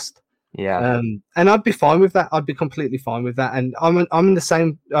first. Yeah. And I'd be fine with that. I'd be completely fine with that. And I'm in the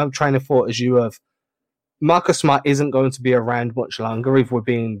same train of thought as you of Marcus Smart isn't going to be around much longer if we're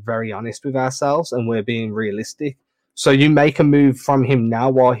being very honest with ourselves and we're being realistic. So you make a move from him now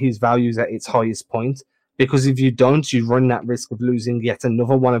while his value is at its highest point, because if you don't, you run that risk of losing yet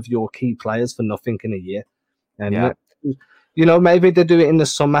another one of your key players for nothing in a year. And maybe they do it in the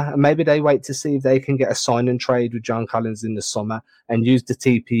summer. Maybe they wait to see if they can get a sign and trade with John Collins in the summer and use the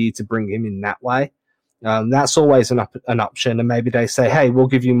TPE to bring him in that way. That's always an option. And maybe they say, hey, we'll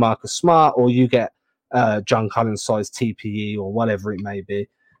give you Marcus Smart, or you get John Collins size TPE, or whatever it may be.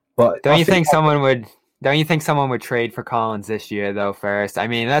 But don't you think someone would trade for Collins this year though first? I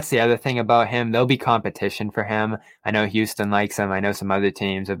mean, that's the other thing about him. There'll be competition for him. I know Houston likes him. I know some other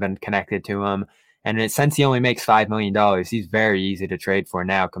teams have been connected to him. And since he only makes $5 million, he's very easy to trade for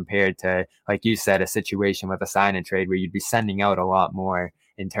now, compared to, like you said, a situation with a sign and trade where you'd be sending out a lot more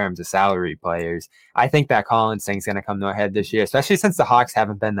in terms of salary players. I think that Collins thing's going to come to a head this year, especially since the Hawks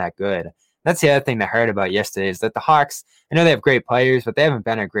haven't been that good. That's the other thing that I heard about yesterday, is that the Hawks, I know they have great players, but they haven't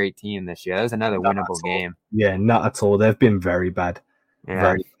been a great team this year. That was another winnable game. Yeah, not at all. They've been very bad. Yeah.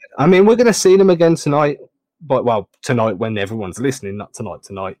 Very bad. I mean, we're going to see them again tonight. But, tonight when everyone's listening, not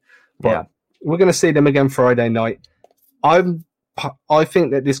tonight. But yeah. We're going to see them again Friday night. I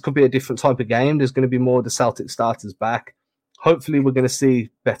think that this could be a different type of game. There's going to be more of the Celtic starters back. Hopefully, we're going to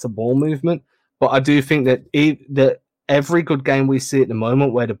see better ball movement. But I do think that every good game we see at the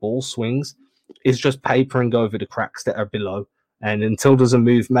moment where the ball swings, is just papering over the cracks that are below. And until there's a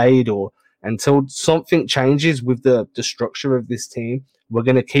move made or until something changes with the structure of this team, we're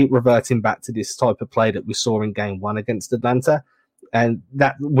going to keep reverting back to this type of play that we saw in game 1 against Atlanta. And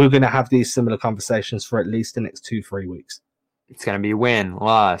that we're going to have these similar conversations for at least the next 2-3 weeks. It's going to be win,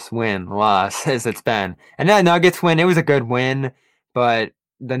 loss, as it's been. And that Nuggets win, it was a good win, but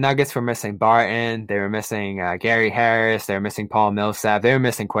the Nuggets were missing Barton. They were missing Gary Harris. They were missing Paul Millsap. They were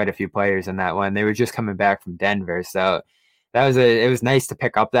missing quite a few players in that one. They were just coming back from Denver. So it was nice to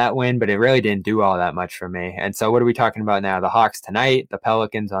pick up that win, but it really didn't do all that much for me. And so what are we talking about now? The Hawks tonight, the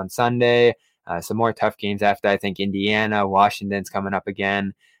Pelicans on Sunday, some more tough games after. I think Indiana, Washington's coming up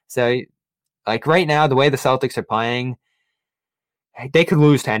again. So like right now, the way the Celtics are playing, they could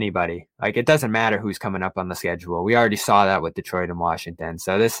lose to anybody. Like it doesn't matter who's coming up on the schedule. We already saw that with Detroit and Washington.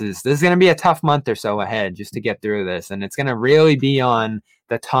 So this is going to be a tough month or so ahead just to get through this, and it's going to really be on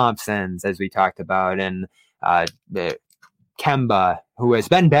the Thompsons, as we talked about, and the Kemba, who has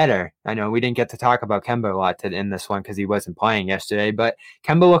been better. I know we didn't get to talk about Kemba a lot in this one because he wasn't playing yesterday, but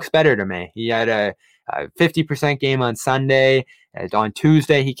Kemba looks better to me. He had a 50% game on Sunday. On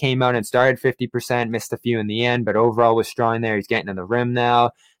Tuesday, he came out and started 50%, missed a few in the end, but overall was strong there. He's getting to the rim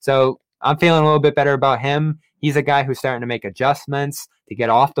now. So I'm feeling a little bit better about him. He's a guy who's starting to make adjustments to get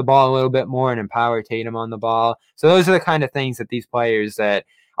off the ball a little bit more and empower Tatum on the ball. So those are the kind of things that these players that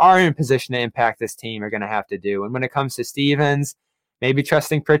are in a position to impact this team are going to have to do. And when it comes to Stevens, maybe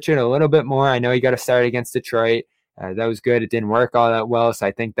trusting Pritchard a little bit more. I know he got a start against Detroit. That was good. It didn't work all that well. So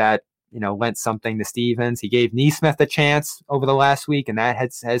I think that lent something to Stevens. He gave Neesmith a chance over the last week, and that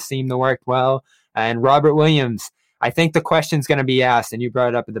has seemed to work well. And Robert Williams, I think the question's going to be asked, and you brought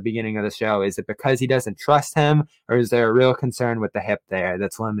it up at the beginning of the show, is it because he doesn't trust him, or is there a real concern with the hip there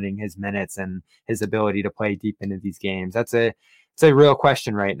that's limiting his minutes and his ability to play deep into these games? It's a real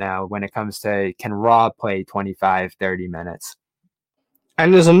question right now when it comes to, can Rob play 25, 30 minutes?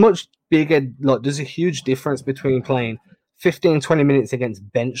 And there's a huge difference between playing 15, 20 minutes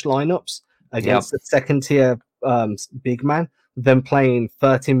against bench lineups against a second tier big man than playing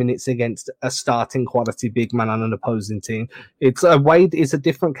 30 minutes against a starting quality big man on an opposing team. It's a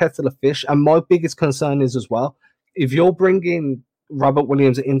different kettle of fish. And my biggest concern is as well, if you're bringing Robert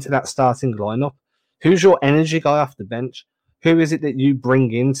Williams into that starting lineup, who's your energy guy off the bench? Who is it that you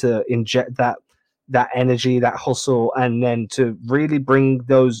bring in to inject that energy, that hustle, and then to really bring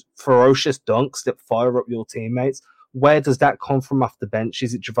those ferocious dunks that fire up your teammates? Where does that come from off the bench?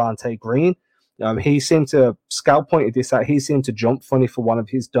 Is it Javante Green? He seemed to, Scout pointed this out, he seemed to jump funny for one of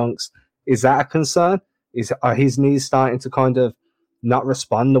his dunks. Is that a concern? Are his knees starting to kind of not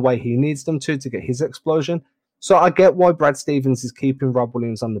respond the way he needs them to get his explosion? So I get why Brad Stevens is keeping Rob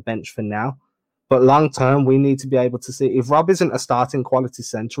Williams on the bench for now. But long term, we need to be able to see, if Rob isn't a starting quality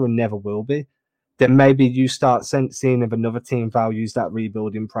center and never will be, then maybe you start seeing if another team values that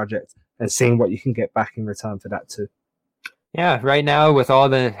rebuilding project and seeing what you can get back in return for that too. Yeah, right now with all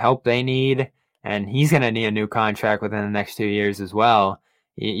the help they need, and he's going to need a new contract within the next 2 years as well.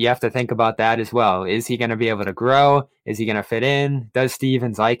 You have to think about that as well. Is he going to be able to grow? Is he going to fit in? Does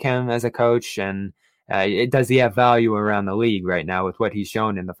Stevens like him as a coach? And does he have value around the league right now with what he's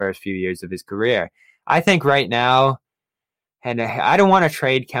shown in the first few years of his career? I think right now, and I don't want to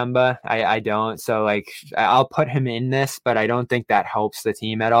trade Kemba. I don't. So I'll put him in this, but I don't think that helps the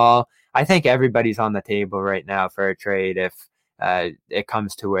team at all. I think everybody's on the table right now for a trade if it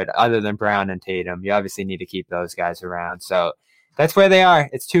comes to it, other than Brown and Tatum. You obviously need to keep those guys around. So that's where they are.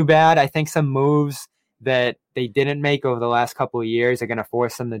 It's too bad. I think some moves that they didn't make over the last couple of years are going to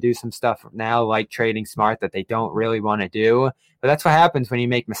force them to do some stuff now, like trading Smart, that they don't really want to do. But that's what happens when you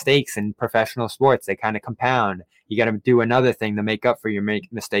make mistakes in professional sports. They kind of compound. You got to do another thing to make up for your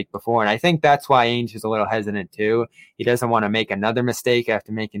mistake before. And I think that's why Ainge is a little hesitant too. He doesn't want to make another mistake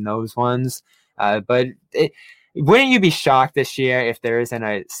after making those ones. But wouldn't you be shocked this year if there isn't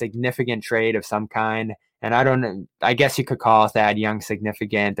a significant trade of some kind? And I guess you could call Thad Young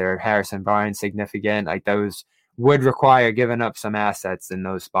significant or Harrison Barnes significant. Like those would require giving up some assets in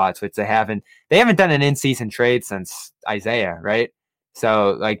those spots, which they haven't done an in-season trade since Isaiah, right?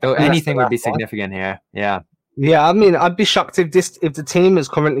 So anything would be significant here. Yeah. Yeah, I mean, I'd be shocked if the team is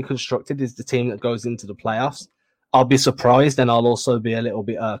currently constructed is the team that goes into the playoffs. I'll be surprised, and I'll also be a little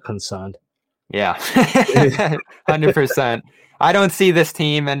bit concerned. Yeah, 100%. I don't see this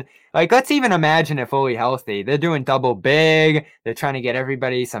team, and let's even imagine it fully healthy. They're doing double big. They're trying to get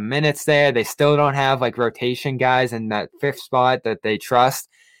everybody some minutes there. They still don't have rotation guys in that fifth spot that they trust.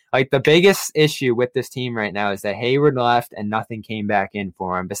 The biggest issue with this team right now is that Hayward left and nothing came back in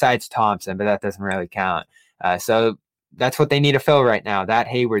for him besides Thompson, but that doesn't really count. So that's what they need to fill right now, that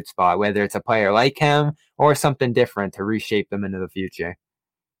Hayward spot, whether it's a player like him or something different to reshape them into the future.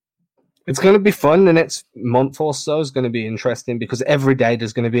 It's going to be fun. The next month or so is going to be interesting because every day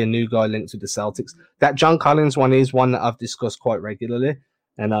there's going to be a new guy linked to the Celtics. That John Collins one is one that I've discussed quite regularly,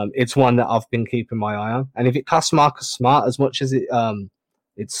 and it's one that I've been keeping my eye on. And if it costs Marcus Smart as much as it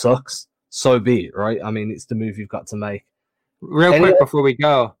sucks, so be it, right? I mean, it's the move you've got to make. Real quick before we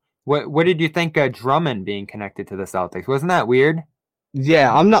go, what did you think of Drummond being connected to the Celtics? Wasn't that weird?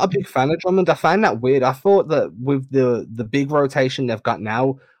 Yeah, I'm not a big fan of Drummond. I find that weird. I thought that with the big rotation they've got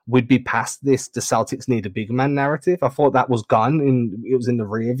now, we'd be past this. The Celtics need a big man narrative. I thought that was gone. It was in the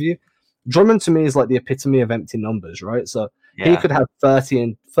rear view. Drummond to me is like the epitome of empty numbers, right? So he could have 30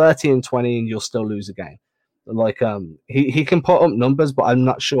 and 20 and you'll still lose a game. Like he can put up numbers, but I'm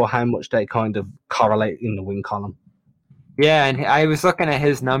not sure how much they kind of correlate in the win column. Yeah, and I was looking at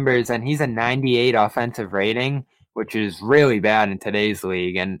his numbers, and he's a 98 offensive rating, which is really bad in today's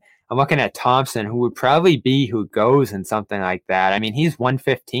league. And I'm looking at Thompson, who would probably be who goes in something like that. I mean, he's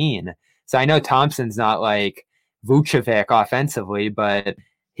 115. So I know Thompson's not like Vucevic offensively, but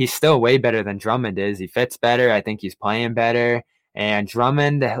he's still way better than Drummond is. He fits better. I think he's playing better. And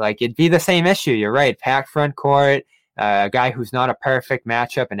Drummond, like, it'd be the same issue. You're right. Packed front court, a guy who's not a perfect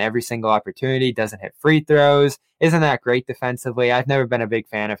matchup in every single opportunity, doesn't hit free throws, isn't that great defensively. I've never been a big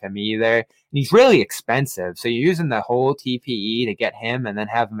fan of him either. And he's really expensive. So you're using the whole TPE to get him and then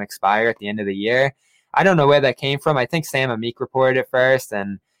have him expire at the end of the year. I don't know where that came from. I think Sam Amick reported it first,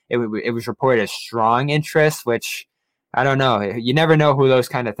 and it was reported as strong interest, which I don't know. You never know who those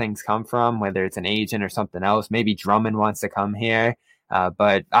kind of things come from, whether it's an agent or something else. Maybe Drummond wants to come here,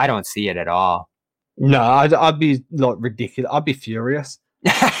 but I don't see it at all. No, I'd be like ridiculous. I'd be furious.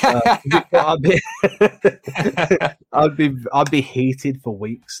 I'd be heated for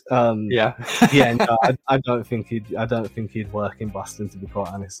weeks. No, I don't think he'd work in Boston, to be quite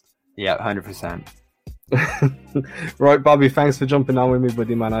honest. Yeah, 100%. Right, Bobby, thanks for jumping on with me,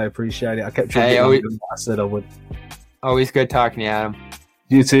 buddy, man. I appreciate it. I kept trying to do what I said I would. Always good talking to you, Adam.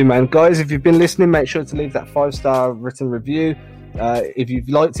 You too, man. Guys, if you've been listening, make sure to leave that 5-star written review. If you've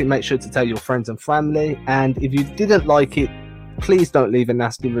liked it, make sure to tell your friends and family. And if you didn't like it, please don't leave a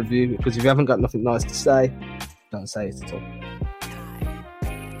nasty review, because if you haven't got nothing nice to say, don't say it at all.